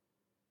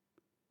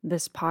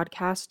This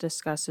podcast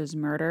discusses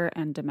murder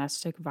and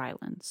domestic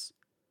violence.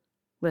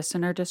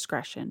 Listener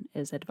discretion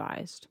is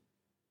advised.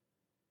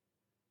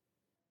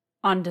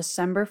 On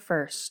December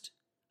 1st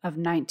of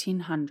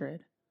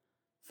 1900,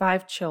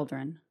 5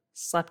 children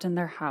slept in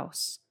their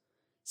house,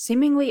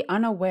 seemingly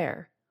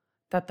unaware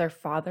that their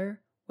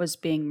father was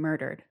being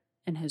murdered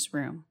in his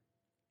room.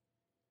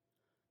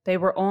 They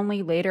were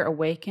only later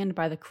awakened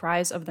by the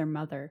cries of their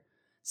mother,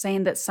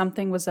 saying that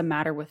something was the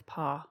matter with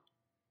Pa.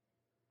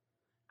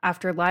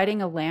 After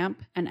lighting a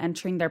lamp and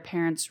entering their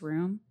parents'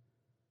 room,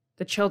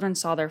 the children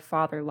saw their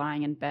father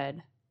lying in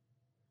bed.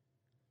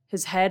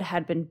 His head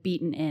had been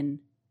beaten in,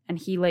 and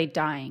he lay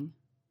dying.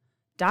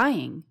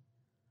 Dying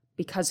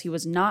because he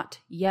was not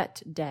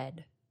yet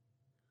dead.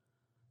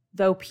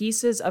 Though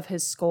pieces of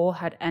his skull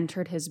had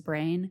entered his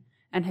brain,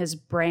 and his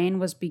brain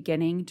was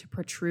beginning to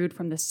protrude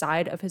from the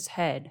side of his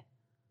head,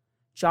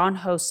 John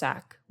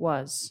Hosack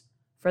was,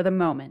 for the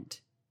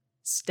moment,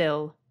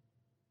 still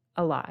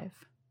alive.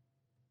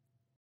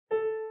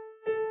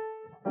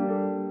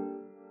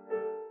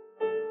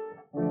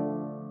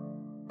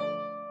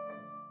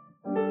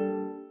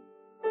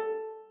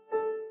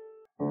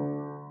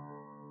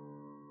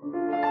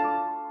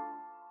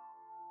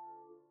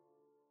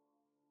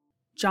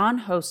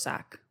 John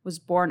Hosack was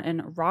born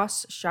in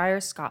Ross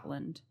Shire,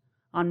 Scotland,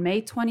 on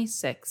May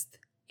 26,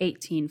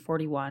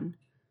 1841,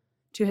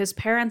 to his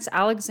parents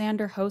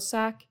Alexander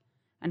Hosack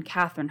and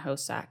Catherine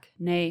Hosack,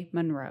 née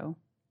Monroe.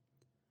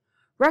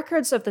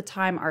 Records of the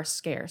time are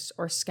scarce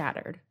or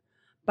scattered,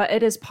 but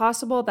it is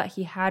possible that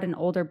he had an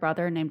older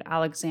brother named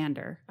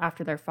Alexander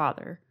after their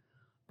father,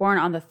 born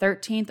on the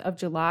 13th of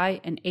July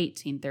in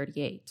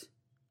 1838,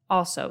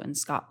 also in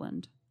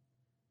Scotland.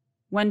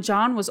 When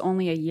John was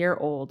only a year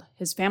old,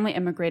 his family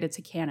immigrated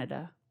to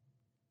Canada.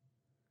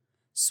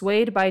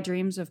 Swayed by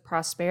dreams of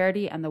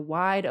prosperity and the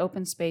wide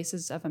open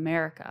spaces of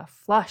America,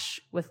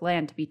 flush with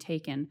land to be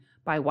taken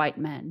by white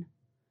men,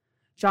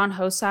 John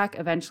Hosack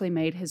eventually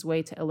made his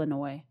way to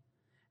Illinois,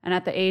 and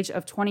at the age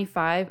of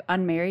 25,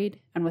 unmarried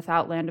and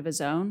without land of his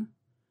own,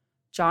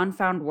 John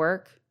found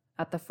work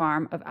at the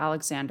farm of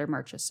Alexander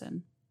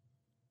Murchison.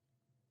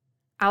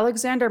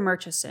 Alexander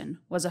Murchison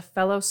was a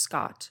fellow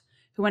Scot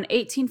who in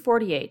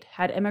 1848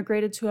 had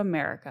immigrated to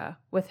America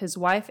with his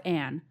wife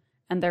Anne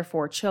and their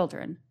 4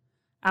 children,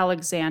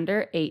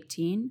 Alexander,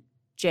 18,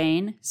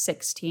 Jane,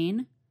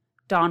 16,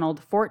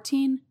 Donald,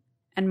 14,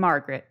 and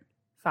Margaret,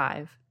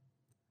 5.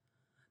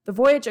 The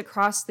voyage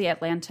across the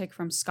Atlantic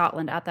from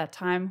Scotland at that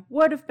time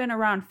would have been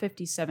around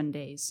 57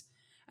 days,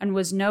 and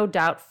was no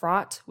doubt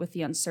fraught with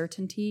the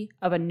uncertainty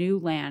of a new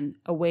land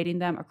awaiting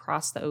them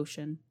across the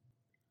ocean.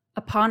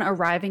 Upon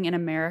arriving in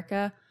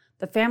America,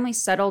 the family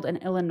settled in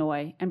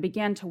Illinois and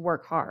began to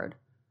work hard,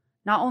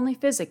 not only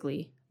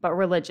physically, but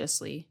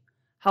religiously,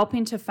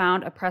 helping to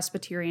found a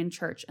Presbyterian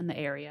church in the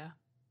area.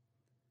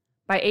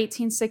 By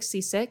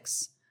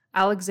 1866,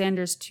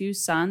 Alexander's 2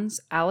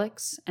 sons,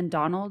 Alex and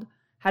Donald,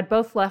 had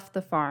both left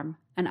the farm,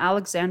 and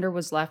Alexander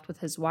was left with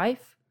his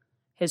wife,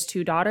 his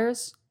 2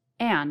 daughters,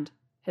 and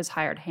his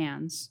hired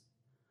hands.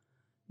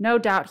 No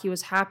doubt he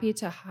was happy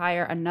to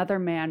hire another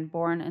man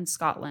born in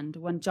Scotland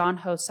when John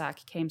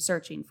Hosack came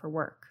searching for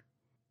work.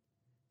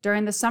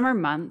 During the summer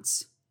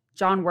months,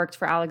 John worked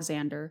for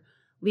Alexander,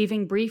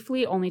 leaving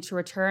briefly only to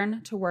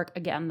return to work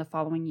again the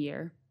following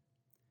year.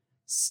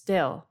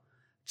 Still,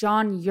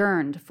 John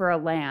yearned for a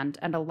land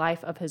and a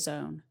life of his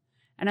own,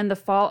 and in the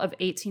fall of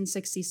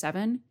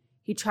 1867,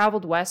 he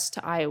traveled west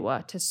to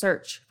Iowa to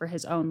search for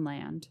his own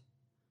land.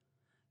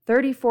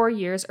 34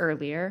 years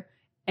earlier,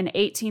 in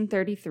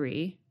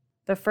 1833,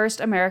 the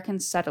first American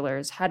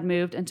settlers had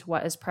moved into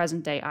what is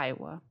present-day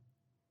Iowa.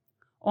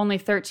 Only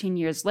 13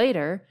 years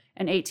later,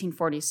 in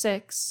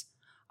 1846,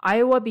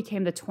 Iowa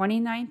became the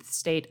 29th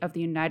state of the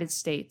United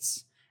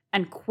States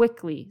and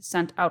quickly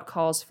sent out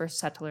calls for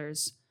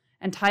settlers,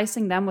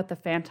 enticing them with the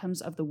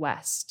phantoms of the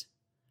West: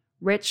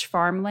 rich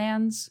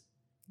farmlands,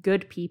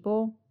 good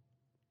people,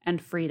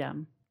 and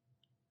freedom.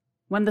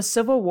 When the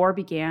Civil War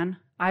began,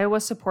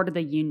 Iowa supported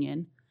the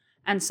Union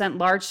and sent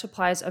large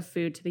supplies of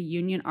food to the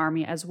Union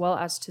Army as well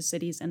as to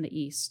cities in the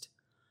East.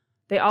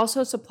 They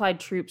also supplied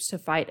troops to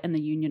fight in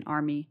the Union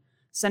Army,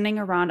 sending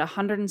around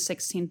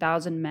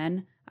 116,000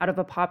 men out of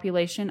a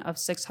population of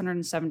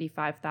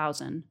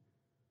 675,000,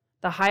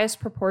 the highest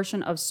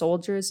proportion of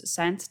soldiers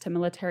sent to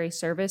military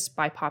service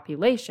by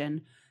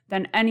population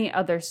than any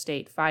other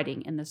state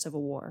fighting in the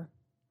Civil War.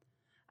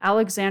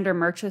 Alexander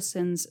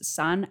Murchison's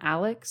son,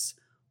 Alex,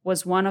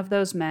 was one of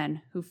those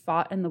men who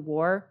fought in the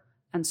war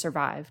and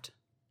survived.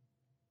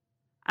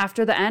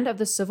 After the end of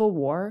the Civil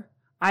War,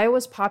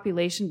 Iowa's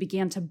population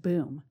began to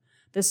boom,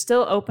 the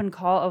still open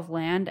call of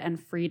land and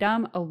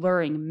freedom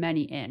alluring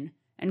many in,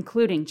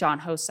 including John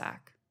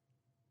Hosack.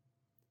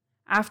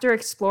 After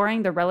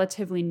exploring the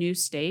relatively new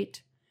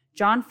state,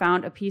 John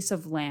found a piece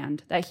of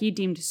land that he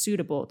deemed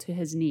suitable to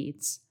his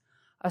needs,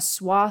 a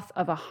swath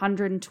of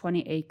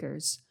 120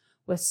 acres,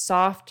 with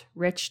soft,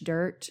 rich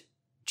dirt,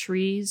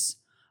 trees,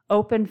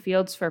 open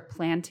fields for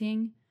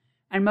planting,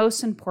 and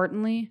most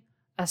importantly,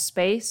 a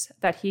space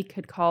that he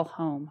could call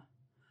home,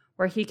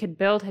 where he could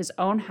build his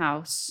own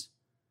house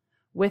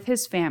with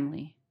his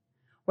family,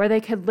 where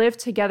they could live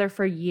together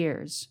for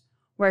years,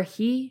 where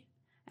he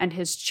and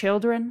his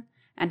children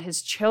and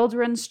his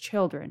children's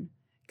children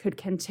could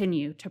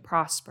continue to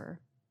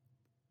prosper.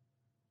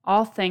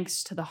 All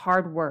thanks to the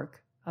hard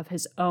work of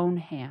his own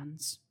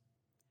hands.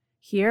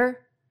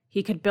 Here,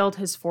 he could build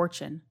his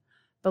fortune,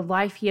 the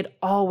life he had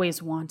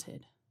always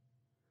wanted.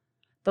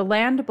 The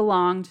land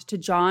belonged to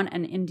John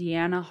and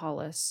Indiana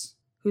Hollis,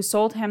 who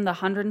sold him the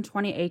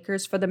 120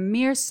 acres for the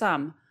mere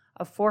sum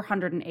of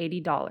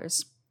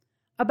 $480,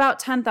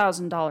 about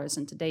 $10,000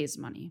 in today's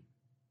money.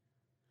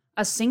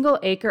 A single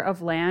acre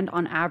of land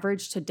on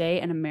average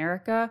today in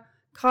America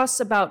costs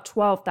about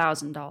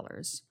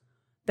 $12,000.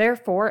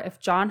 Therefore, if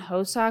John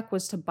Hosack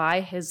was to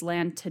buy his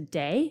land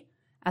today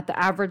at the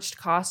averaged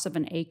cost of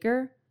an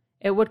acre,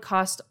 it would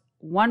cost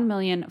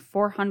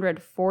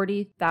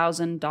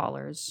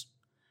 $1,440,000.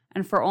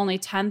 And for only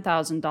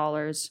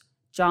 $10,000,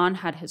 John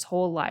had his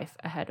whole life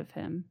ahead of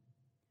him.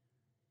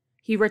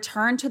 He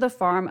returned to the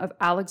farm of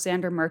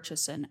Alexander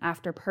Murchison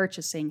after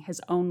purchasing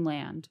his own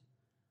land.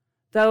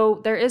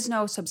 Though there is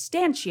no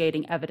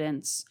substantiating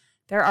evidence,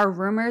 there are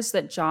rumors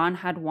that John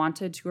had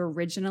wanted to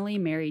originally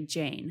marry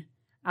Jane,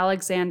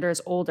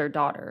 Alexander's older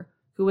daughter,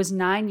 who was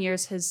 9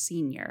 years his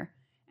senior,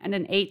 and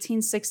in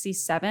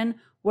 1867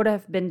 would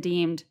have been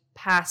deemed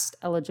past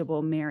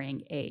eligible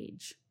marrying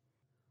age.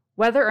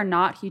 Whether or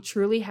not he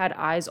truly had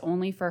eyes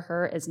only for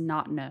her is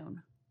not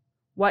known.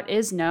 What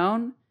is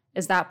known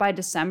is that by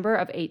December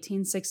of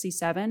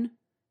 1867,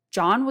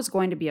 John was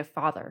going to be a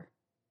father,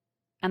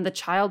 and the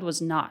child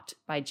was not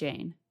by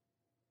Jane.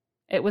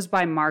 It was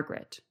by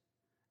Margaret,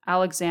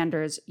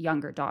 Alexander's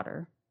younger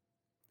daughter.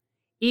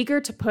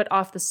 Eager to put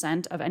off the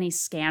scent of any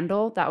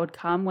scandal that would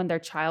come when their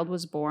child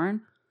was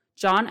born,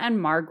 John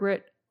and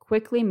Margaret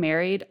quickly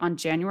married on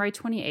January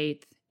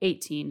 28,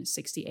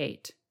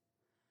 1868.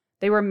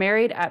 They were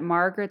married at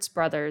Margaret's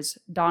brother's,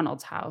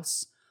 Donald's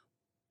house.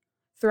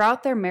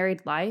 Throughout their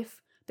married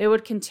life, they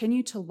would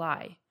continue to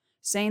lie,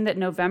 saying that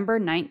November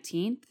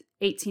 19,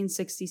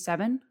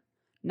 1867,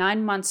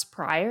 9 months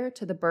prior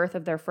to the birth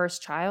of their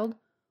first child,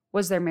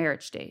 was their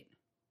marriage date.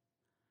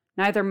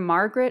 Neither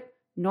Margaret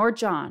nor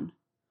John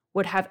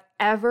would have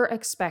ever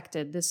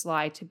expected this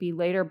lie to be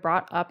later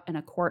brought up in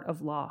a court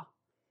of law.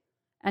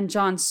 And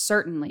John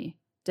certainly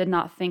did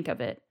not think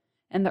of it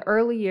in the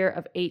early year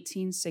of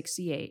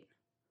 1868.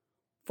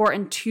 For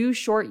in 2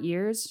 short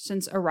years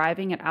since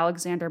arriving at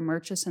Alexander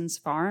Murchison's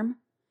farm,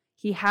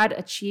 he had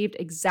achieved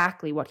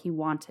exactly what he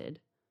wanted: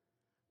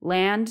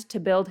 land to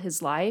build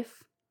his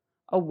life,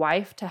 a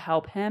wife to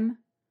help him,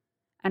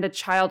 and a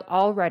child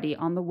already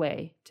on the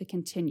way to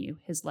continue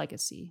his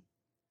legacy.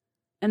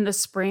 In the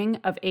spring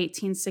of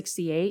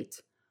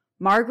 1868,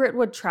 Margaret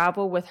would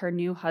travel with her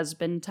new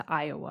husband to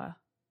Iowa.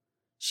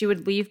 She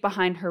would leave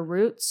behind her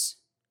roots,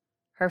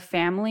 her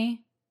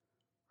family,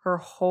 her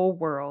whole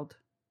world.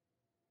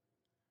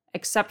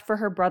 Except for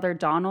her brother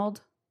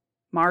Donald,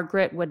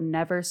 Margaret would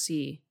never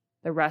see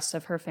the rest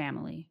of her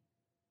family,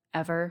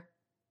 ever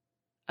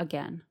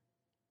again.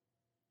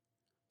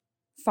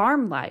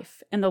 Farm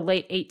life in the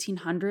late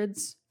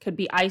 1800s could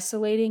be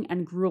isolating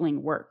and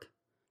grueling work.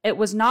 It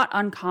was not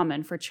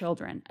uncommon for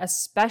children,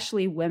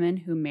 especially women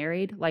who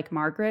married, like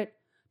Margaret,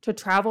 to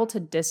travel to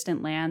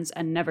distant lands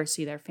and never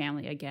see their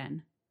family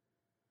again.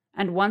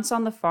 And once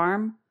on the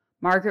farm,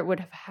 Margaret would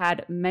have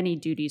had many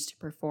duties to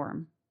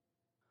perform.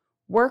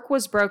 Work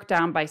was broke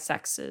down by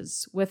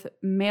sexes, with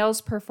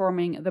males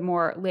performing the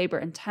more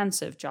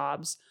labor-intensive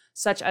jobs,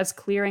 such as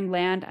clearing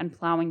land and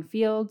plowing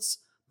fields,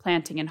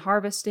 planting and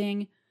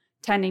harvesting,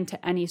 tending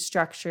to any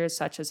structures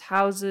such as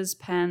houses,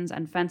 pens,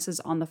 and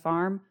fences on the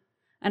farm,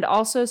 and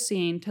also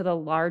seeing to the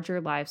larger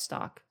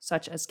livestock,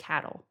 such as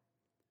cattle.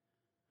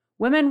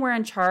 Women were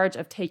in charge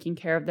of taking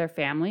care of their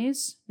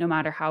families, no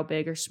matter how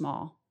big or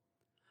small.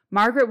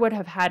 Margaret would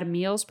have had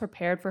meals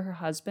prepared for her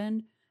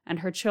husband and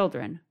her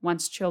children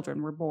once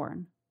children were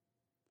born.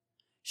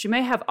 She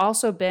may have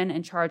also been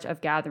in charge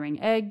of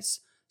gathering eggs,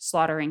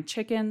 slaughtering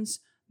chickens,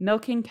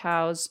 milking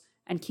cows,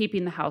 and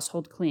keeping the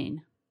household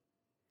clean.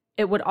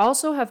 It would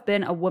also have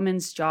been a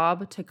woman's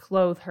job to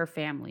clothe her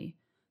family,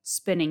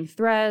 spinning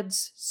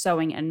threads,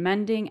 sewing and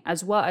mending,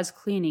 as well as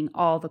cleaning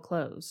all the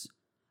clothes,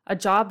 a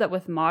job that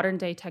with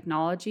modern-day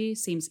technology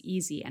seems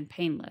easy and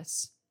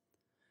painless.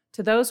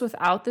 To those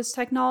without this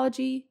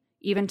technology,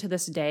 even to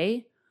this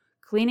day,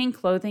 cleaning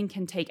clothing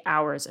can take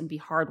hours and be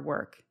hard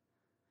work.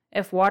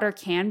 If water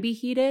can be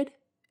heated,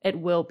 it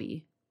will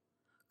be.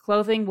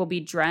 Clothing will be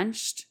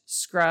drenched,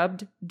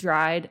 scrubbed,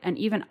 dried, and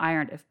even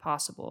ironed if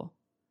possible.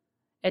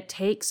 It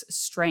takes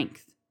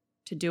strength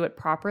to do it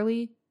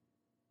properly,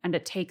 and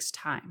it takes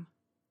time.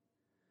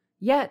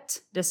 Yet,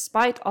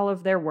 despite all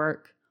of their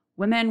work,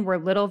 women were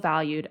little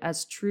valued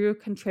as true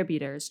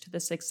contributors to the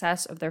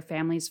success of their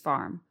family's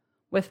farm,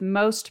 with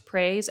most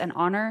praise and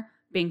honor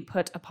being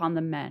put upon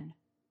the men.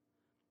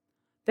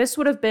 This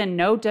would have been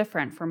no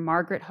different from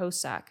Margaret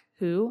Hosack,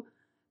 who,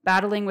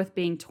 battling with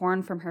being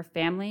torn from her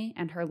family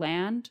and her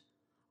land,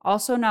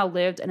 also now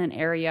lived in an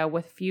area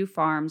with few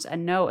farms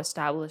and no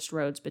established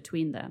roads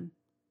between them.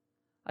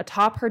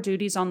 Atop her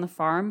duties on the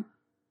farm,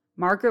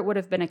 Margaret would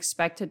have been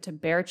expected to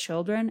bear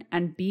children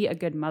and be a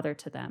good mother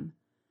to them,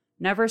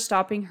 never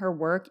stopping her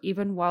work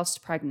even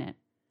whilst pregnant,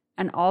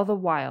 and all the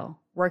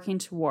while working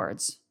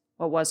towards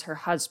what was her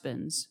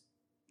husband's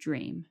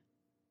dream.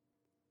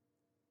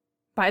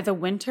 By the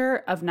winter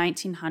of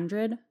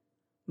 1900,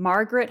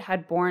 Margaret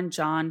had borne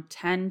John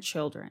 10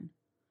 children,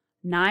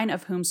 9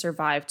 of whom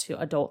survived to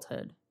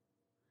adulthood.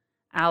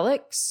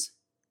 Alex,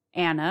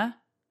 Anna,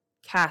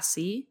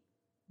 Cassie,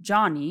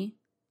 Johnny,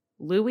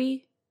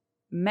 Louie,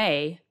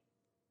 May,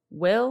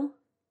 Will,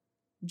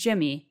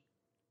 Jimmy,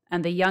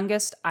 and the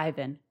youngest,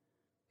 Ivan,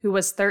 who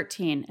was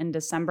 13 in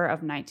December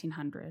of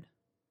 1900.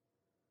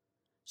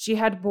 She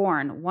had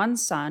borne one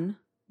son,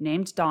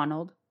 named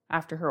Donald,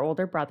 after her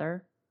older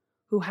brother,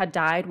 who had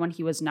died when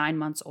he was 9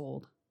 months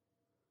old.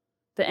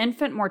 The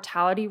infant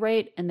mortality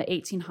rate in the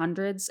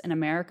 1800s in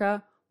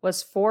America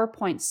was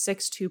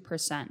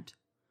 4.62%.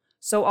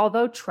 So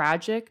although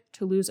tragic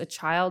to lose a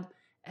child,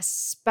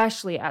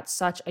 especially at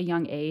such a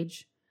young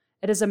age,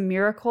 it is a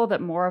miracle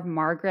that more of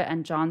Margaret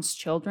and John's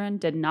children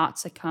did not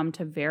succumb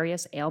to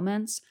various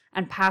ailments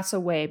and pass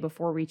away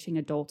before reaching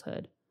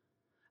adulthood,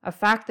 a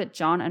fact that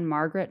John and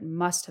Margaret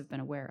must have been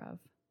aware of.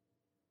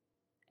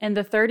 In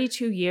the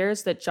 32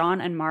 years that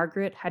John and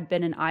Margaret had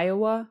been in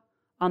Iowa,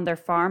 on their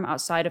farm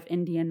outside of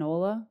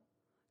Indianola,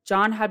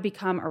 John had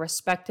become a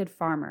respected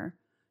farmer,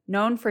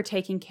 known for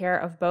taking care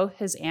of both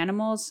his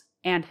animals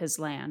and his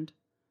land.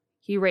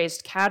 He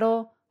raised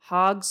cattle,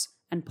 hogs,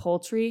 and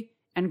poultry,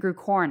 and grew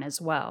corn as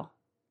well.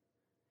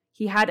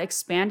 He had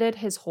expanded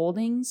his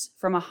holdings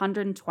from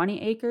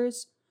 120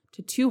 acres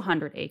to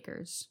 200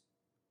 acres.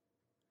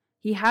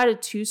 He had a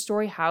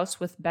 2-story house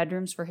with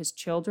bedrooms for his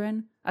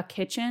children, a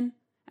kitchen,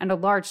 and a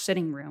large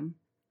sitting room.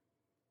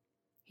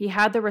 He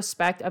had the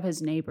respect of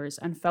his neighbors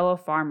and fellow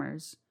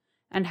farmers,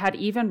 and had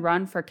even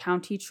run for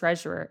county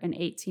treasurer in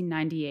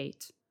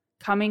 1898,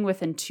 coming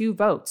within 2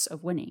 votes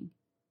of winning.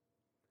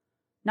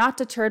 Not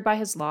deterred by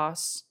his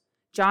loss,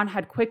 John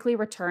had quickly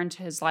returned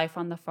to his life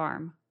on the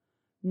farm,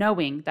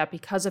 knowing that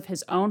because of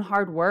his own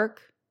hard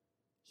work,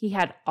 he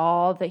had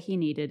all that he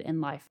needed in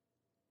life.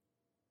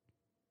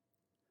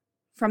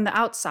 From the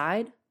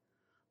outside,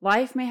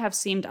 life may have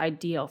seemed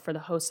ideal for the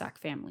Hosack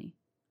family.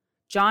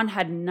 John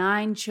had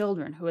 9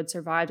 children who had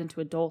survived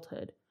into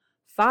adulthood,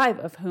 5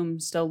 of whom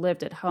still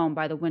lived at home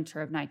by the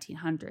winter of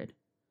 1900.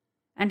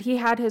 And he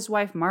had his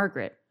wife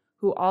Margaret,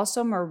 who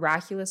also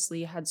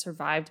miraculously had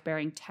survived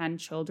bearing 10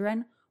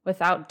 children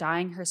without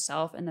dying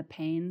herself in the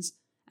pains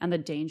and the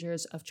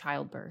dangers of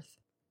childbirth.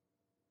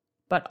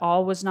 But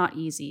all was not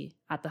easy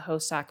at the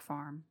Hosack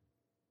farm.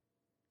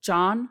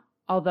 John,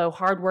 although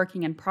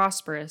hardworking and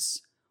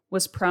prosperous,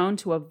 was prone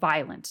to a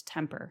violent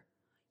temper.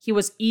 He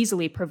was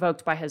easily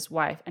provoked by his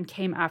wife and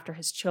came after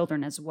his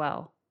children as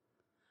well.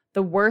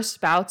 The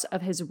worst bouts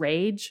of his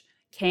rage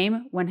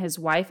came when his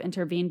wife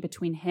intervened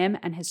between him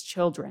and his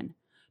children,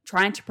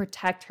 trying to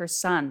protect her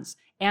sons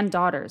and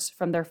daughters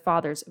from their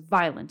father's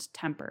violent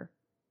temper.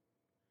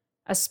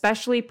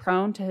 Especially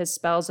prone to his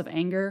spells of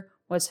anger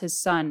was his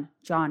son,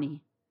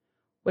 Johnny,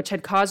 which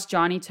had caused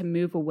Johnny to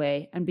move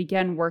away and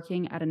begin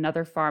working at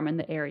another farm in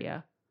the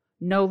area,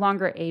 no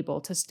longer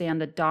able to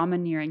stand the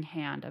domineering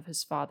hand of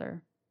his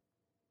father.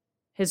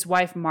 His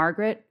wife,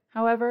 Margaret,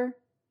 however,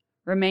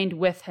 remained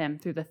with him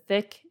through the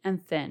thick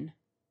and thin.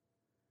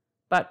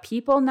 But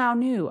people now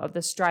knew of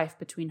the strife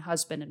between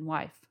husband and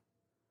wife.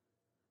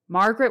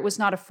 Margaret was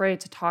not afraid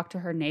to talk to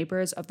her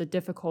neighbors of the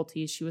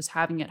difficulties she was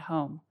having at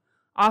home,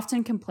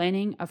 often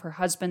complaining of her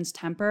husband's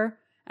temper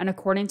and,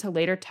 according to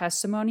later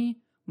testimony,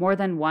 more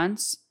than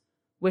once,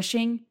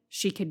 wishing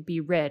she could be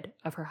rid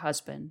of her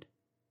husband.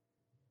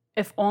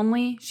 If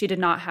only she did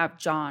not have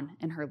John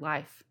in her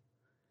life,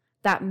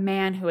 that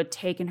man who had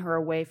taken her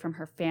away from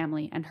her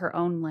family and her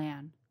own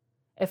land.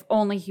 If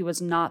only he was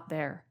not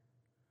there,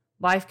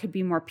 life could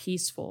be more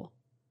peaceful.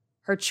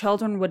 Her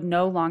children would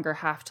no longer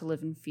have to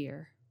live in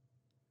fear.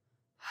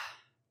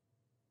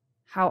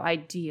 How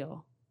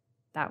ideal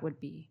that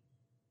would be.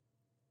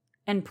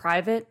 In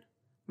private,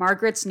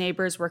 Margaret's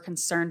neighbors were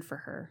concerned for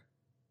her,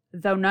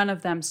 though none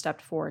of them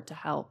stepped forward to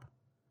help.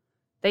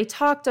 They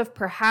talked of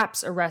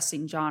perhaps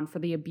arresting John for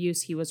the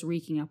abuse he was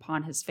wreaking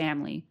upon his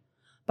family,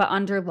 but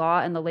under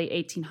law in the late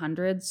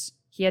 1800s,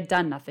 he had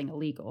done nothing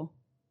illegal.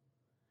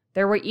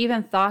 There were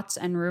even thoughts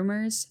and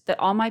rumors that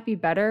all might be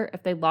better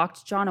if they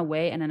locked John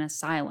away in an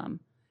asylum,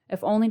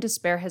 if only to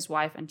spare his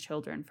wife and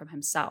children from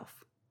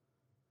himself.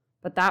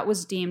 But that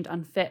was deemed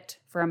unfit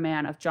for a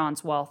man of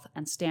John's wealth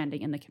and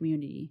standing in the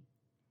community.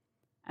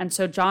 And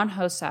so John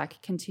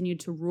Hosack continued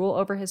to rule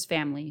over his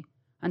family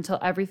until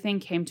everything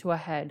came to a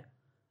head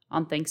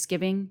on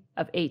Thanksgiving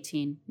of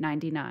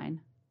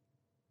 1899.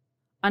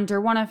 Under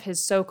one of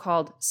his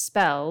so-called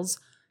spells,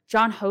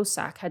 John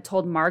Hosack had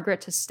told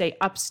Margaret to stay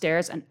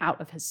upstairs and out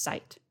of his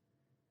sight.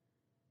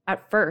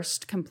 At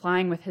first,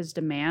 complying with his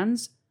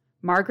demands,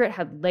 Margaret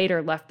had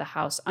later left the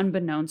house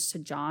unbeknownst to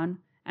John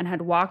and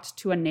had walked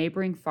to a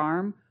neighboring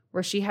farm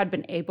where she had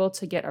been able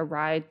to get a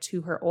ride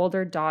to her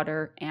older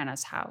daughter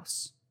Anna's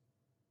house.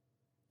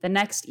 The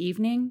next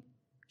evening,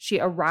 she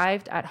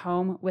arrived at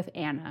home with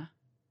Anna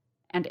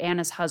and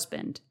Anna's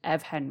husband,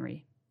 Ev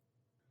Henry.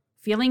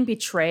 Feeling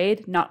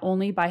betrayed not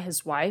only by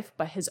his wife,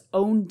 but his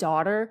own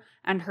daughter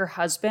and her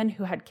husband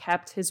who had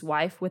kept his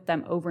wife with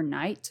them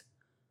overnight,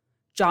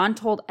 John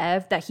told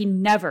Ev that he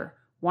never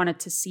wanted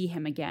to see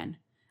him again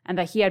and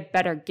that he had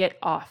better get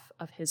off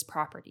of his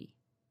property.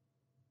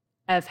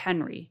 Ev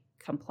Henry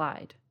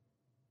complied.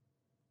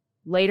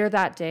 Later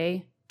that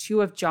day, two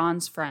of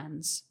John's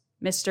friends,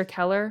 Mr.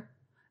 Keller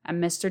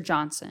and Mr.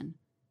 Johnson,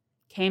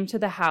 came to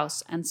the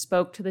house and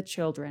spoke to the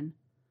children,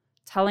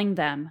 telling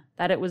them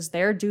that it was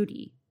their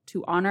duty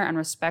to honor and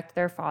respect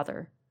their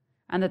father,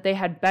 and that they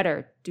had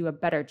better do a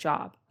better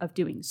job of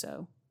doing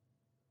so.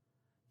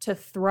 To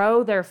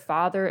throw their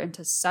father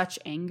into such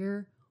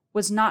anger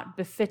was not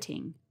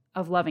befitting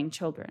of loving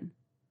children.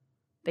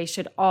 They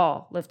should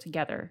all live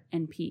together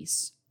in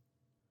peace.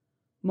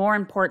 More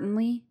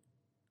importantly,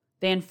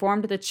 they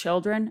informed the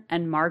children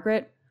and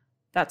Margaret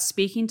that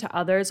speaking to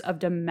others of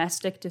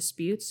domestic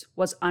disputes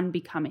was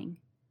unbecoming.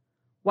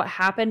 What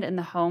happened in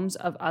the homes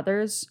of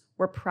others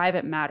were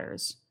private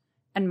matters,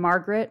 and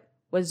Margaret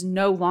was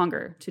no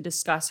longer to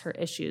discuss her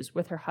issues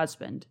with her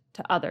husband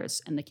to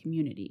others in the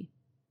community.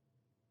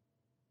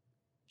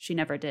 She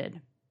never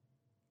did.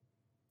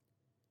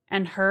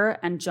 And her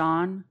and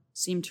John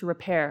seemed to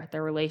repair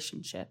their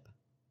relationship.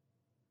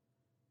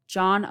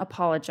 John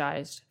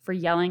apologized for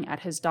yelling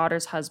at his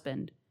daughter's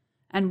husband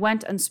and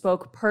went and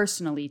spoke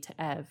personally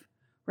to Ev,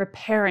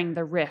 repairing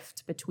the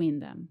rift between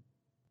them.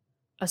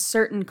 A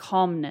certain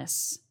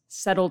calmness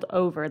settled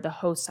over the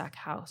Hosack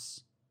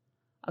house,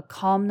 a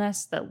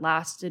calmness that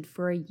lasted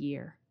for a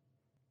year.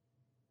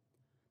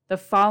 The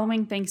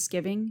following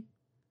Thanksgiving,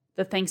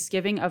 the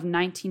Thanksgiving of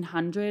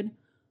 1900,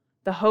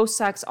 the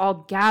Hosacks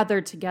all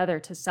gathered together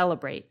to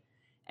celebrate,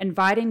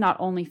 inviting not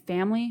only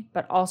family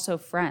but also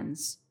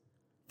friends,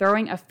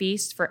 throwing a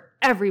feast for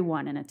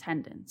everyone in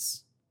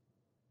attendance.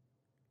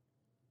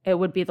 It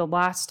would be the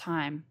last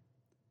time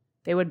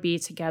they would be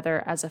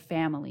together as a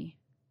family,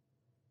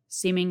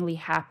 seemingly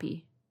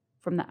happy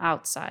from the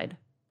outside,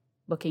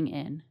 looking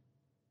in.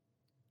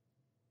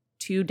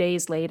 2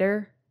 days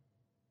later,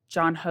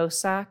 John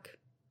Hosack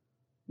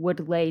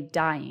would lay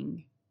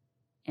dying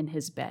in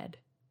his bed.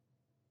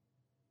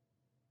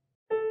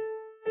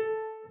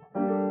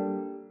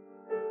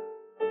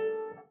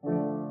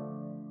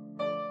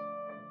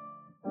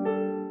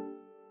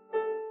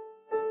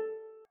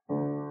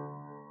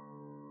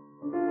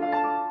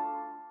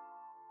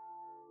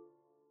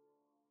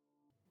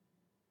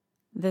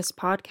 This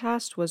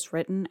podcast was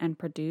written and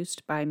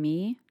produced by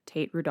me,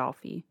 Tate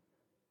Rudolphi.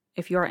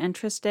 If you are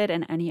interested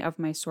in any of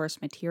my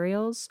source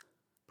materials,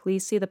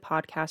 please see the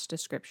podcast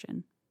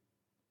description.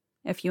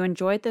 If you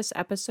enjoyed this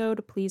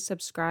episode, please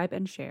subscribe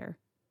and share.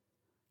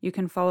 You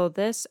can follow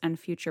this and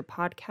future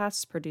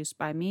podcasts produced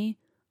by me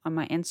on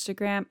my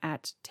Instagram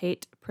at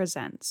Tate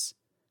Presents.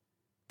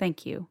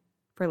 Thank you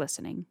for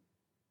listening.